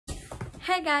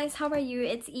Hey guys, how are you?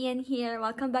 It's Ian here.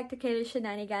 Welcome back to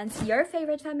Kalishenanigans, your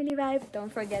favorite family vibe.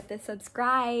 Don't forget to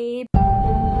subscribe.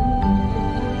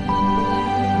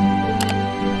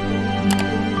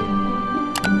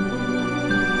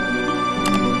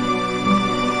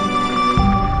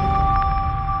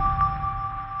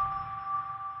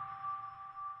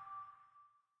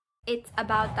 It's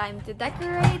about time to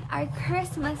decorate our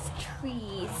Christmas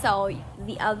tree. So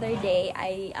the other day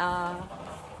I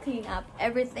clean up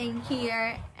everything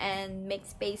here and make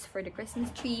space for the Christmas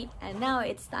tree, and now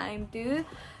it's time to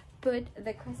put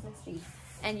the Christmas tree,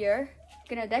 and you're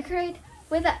gonna decorate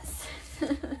with us.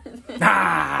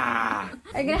 Are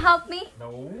you gonna help me?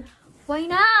 No. Why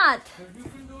not? You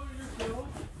can do it yourself.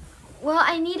 Well,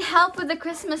 I need help with the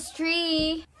Christmas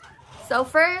tree. So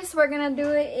first we're gonna do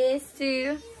it is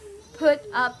to put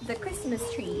up the Christmas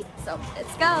tree. So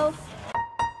let's go.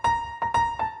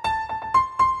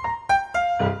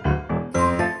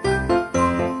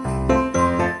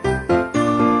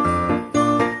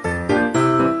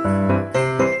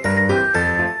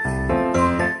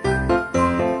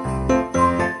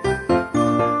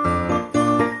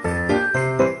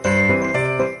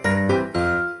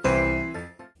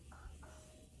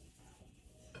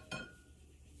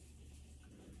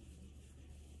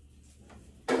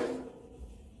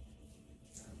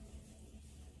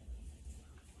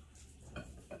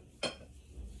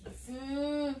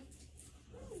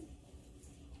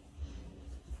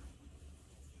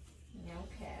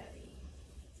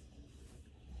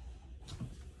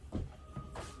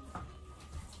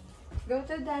 Go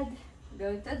to dad.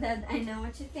 Go to dad. I know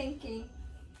what you're thinking.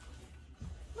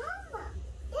 Mama,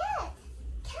 Dad,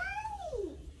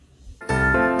 Daddy.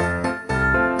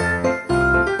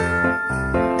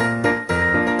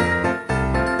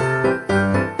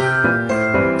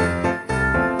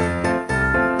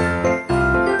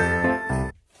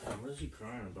 What was he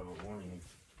crying about morning?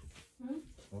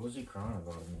 What was he crying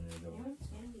about a minute ago?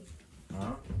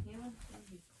 Huh?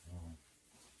 Oh.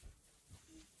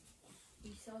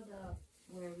 You saw the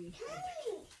where we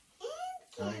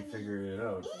How did he figure it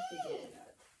out? figured it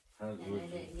out. How, And I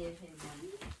didn't give him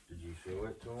one. did you show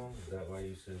it to him? Is that why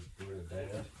you said you were dad?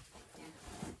 Yeah.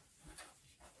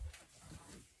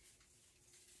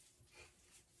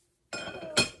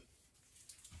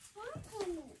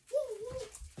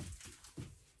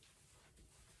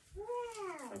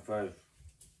 High five.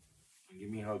 Give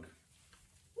me a hug.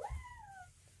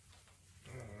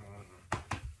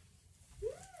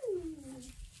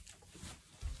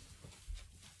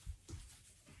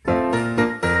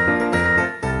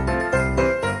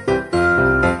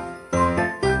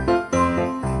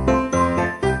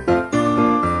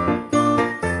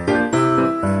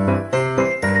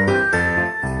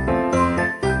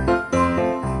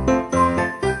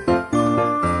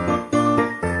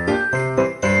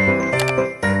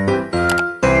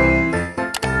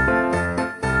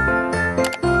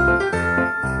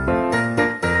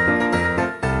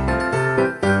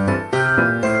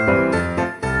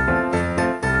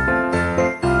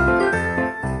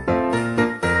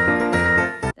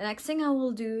 The next thing I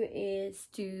will do is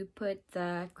to put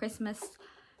the Christmas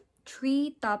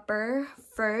tree topper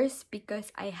first,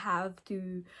 because I have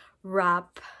to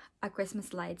wrap a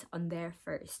Christmas lights on there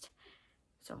first.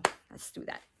 So let's do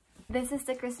that. This is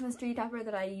the Christmas tree topper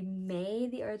that I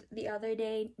made the other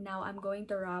day. Now I'm going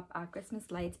to wrap our Christmas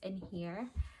lights in here,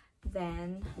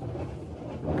 then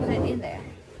put it in there.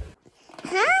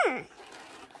 Huh?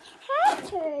 Her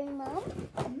turn, Mom.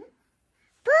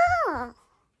 Ball.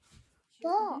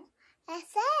 Ball.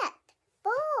 That's it.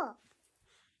 Ball.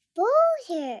 Ball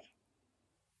here.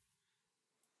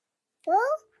 Ball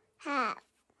hat.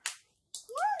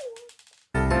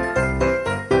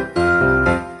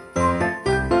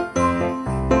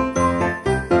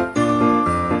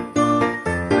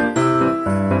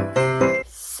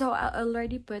 So I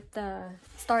already put the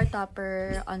star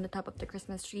topper on the top of the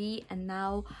Christmas tree, and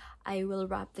now I will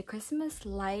wrap the Christmas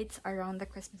lights around the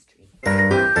Christmas tree.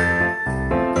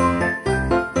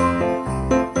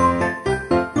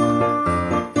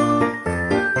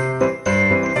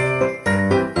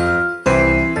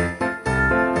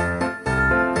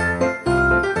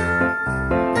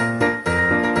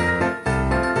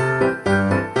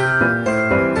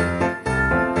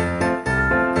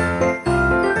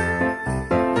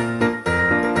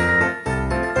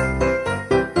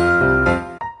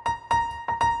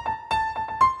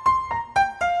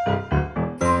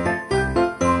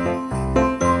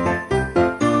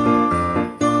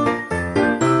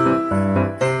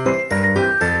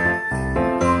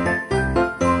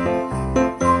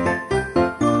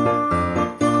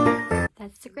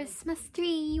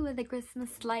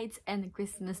 lights and the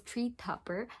Christmas tree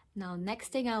topper. Now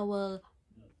next thing I will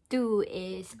do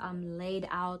is laid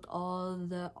out all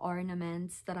the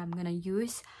ornaments that I'm gonna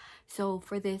use. So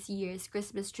for this year's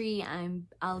Christmas tree,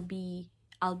 I'll be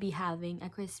having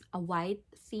a white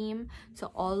theme.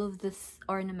 So all of this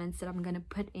ornaments that I'm gonna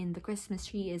put in the Christmas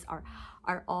tree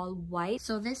are all white.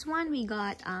 So this one we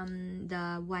got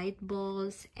the white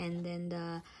balls, and then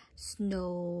the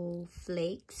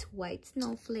snowflakes, white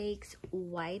snowflakes,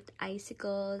 white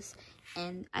icicles,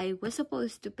 and I was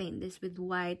supposed to paint this with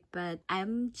white, but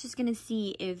I'm just gonna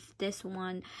see if this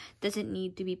one doesn't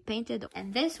need to be painted. And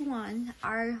this one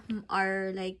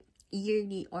are like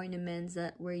yearly ornaments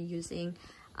that we're using.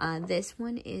 This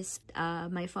one is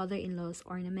my father-in-law's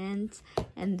ornament,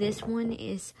 and this one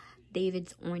is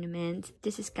David's ornament,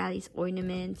 this is Kali's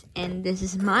ornament, and this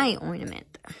is my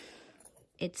ornament.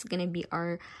 It's gonna be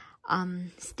our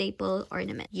staple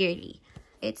ornament yearly.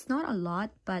 It's not a lot,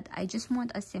 but I just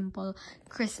want a simple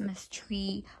Christmas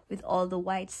tree with all the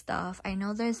white stuff. I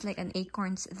know there's like an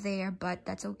acorns there, but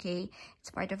that's okay. It's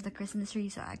part of the Christmas tree,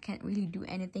 so I can't really do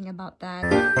anything about that.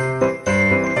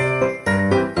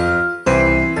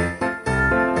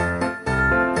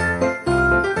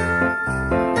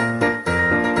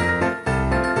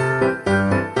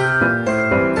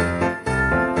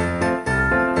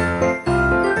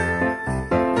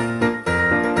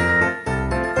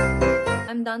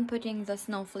 Done putting the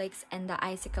snowflakes and the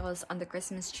icicles on the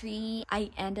Christmas tree.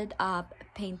 I ended up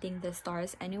painting the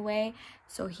stars anyway,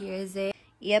 so here's it.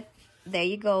 Yep, there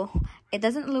you go. It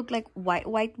doesn't look like white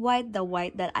the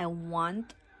white that I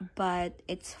want, but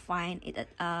it's fine.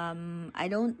 I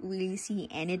don't really see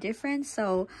any difference,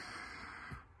 so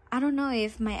I don't know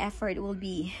if my effort will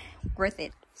be worth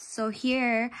it. So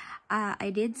here, I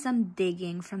did some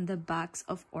digging from the box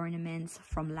of ornaments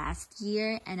from last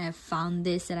year, and I found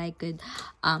this that I could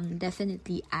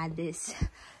definitely add this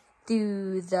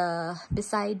to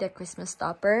beside the Christmas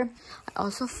topper. I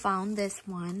also found this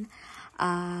one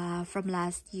from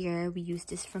last year. We used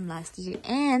this from last year,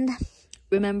 and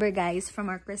remember guys, from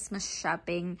our Christmas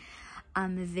shopping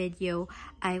video,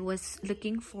 I was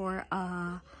looking for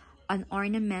an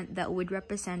ornament that would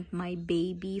represent my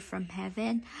baby from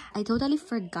heaven. I totally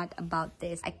forgot about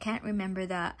this. I can't remember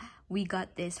that we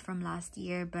got this from last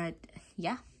year, but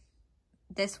yeah,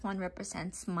 this one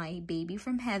represents my baby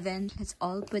from heaven. Let's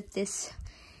all put this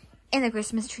in the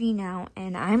Christmas tree now,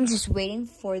 and I'm just waiting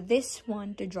for this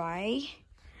one to dry,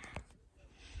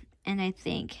 and I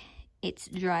think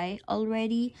it's dry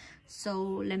already.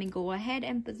 So let me go ahead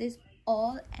and put this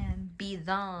all and be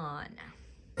done.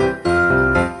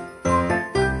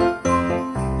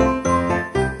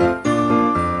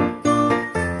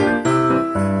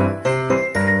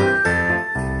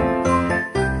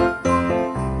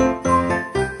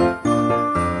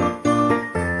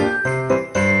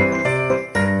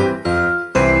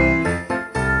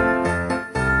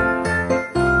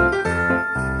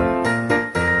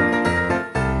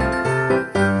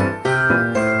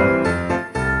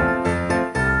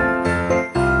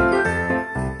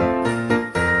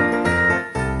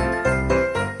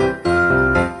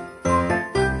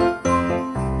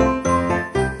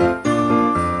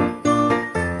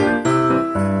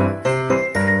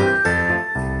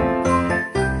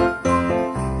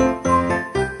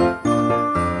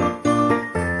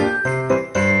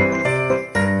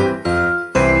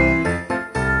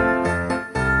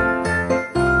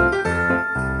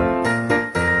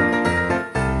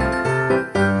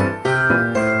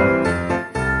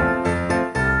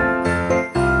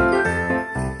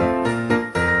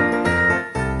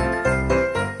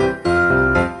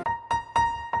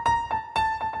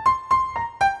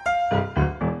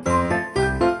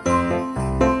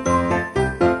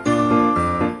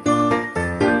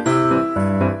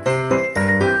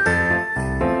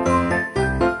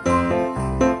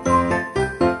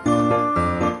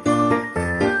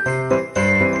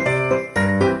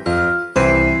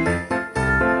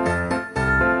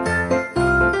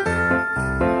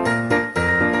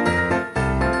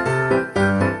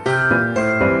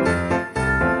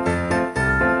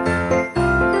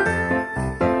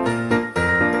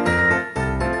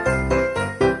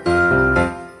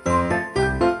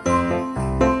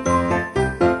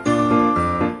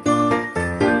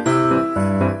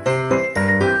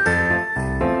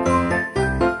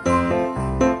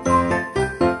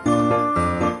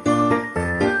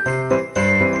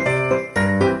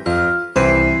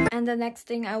 The next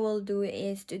thing I will do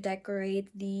is to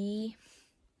decorate the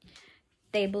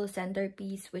table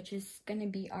centerpiece, which is gonna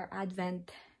be our advent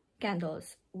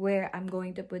candles, where I'm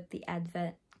going to put the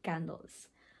advent candles.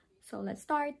 So let's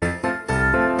start.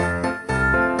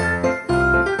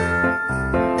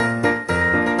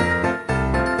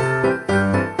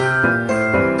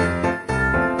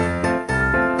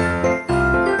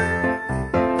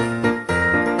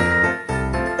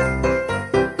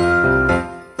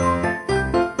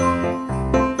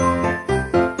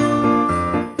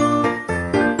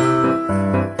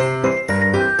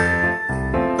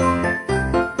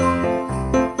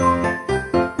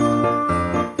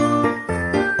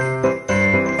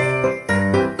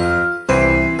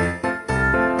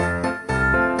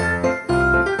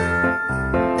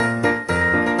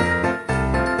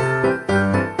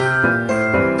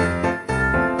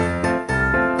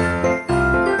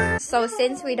 So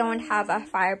since we don't have a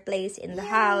fireplace in the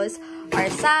house, our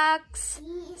socks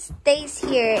stays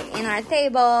here in our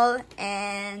table,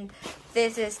 and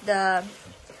this is the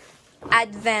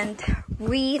Advent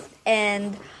wreath,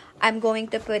 and I'm going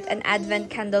to put an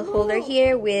Advent candle holder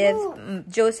here with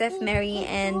Joseph, Mary,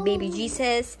 and baby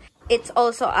Jesus. It's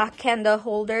also a candle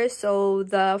holder, so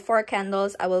the 4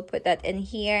 candles, I will put that in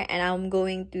here, and I'm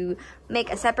going to make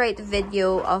a separate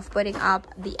video of putting up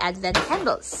the Advent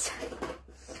candles.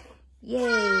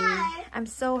 Yay! I'm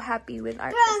so happy with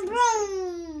our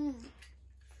Christmas.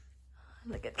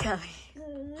 Look at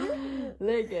Callie.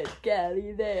 Look at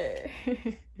Callie there.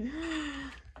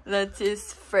 That's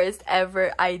his first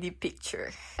ever ID picture.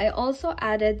 I also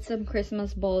added some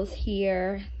Christmas balls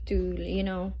here to, you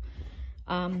know,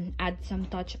 add some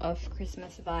touch of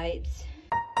Christmas vibes.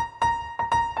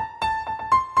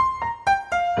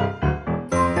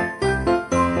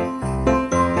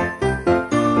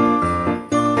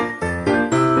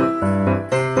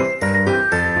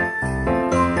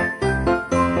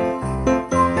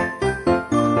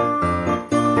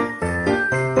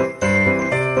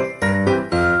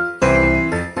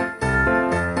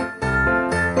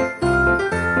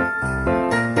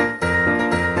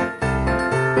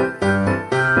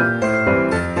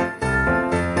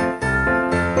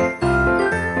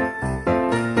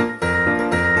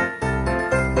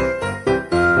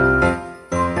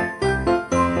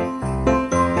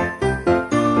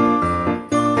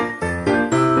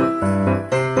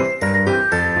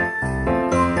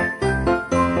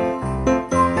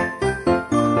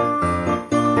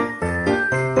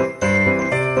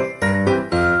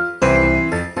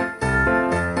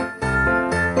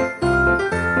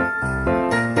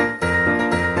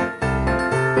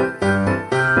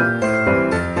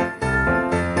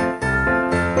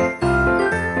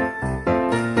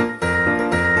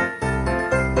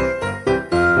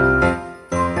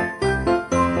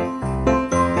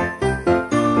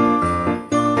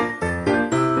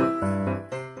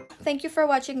 Thank you for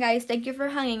watching, guys. Thank you for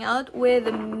hanging out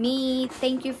with me.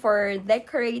 Thank you for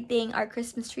decorating our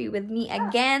Christmas tree with me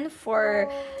again for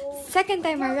second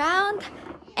time around.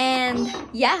 And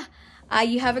yeah,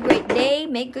 you have a great day,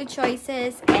 make good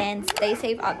choices, and stay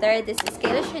safe out there. This is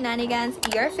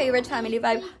Kalishenanigans, your favorite family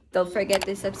vibe. Don't forget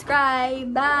to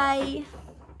subscribe. Bye!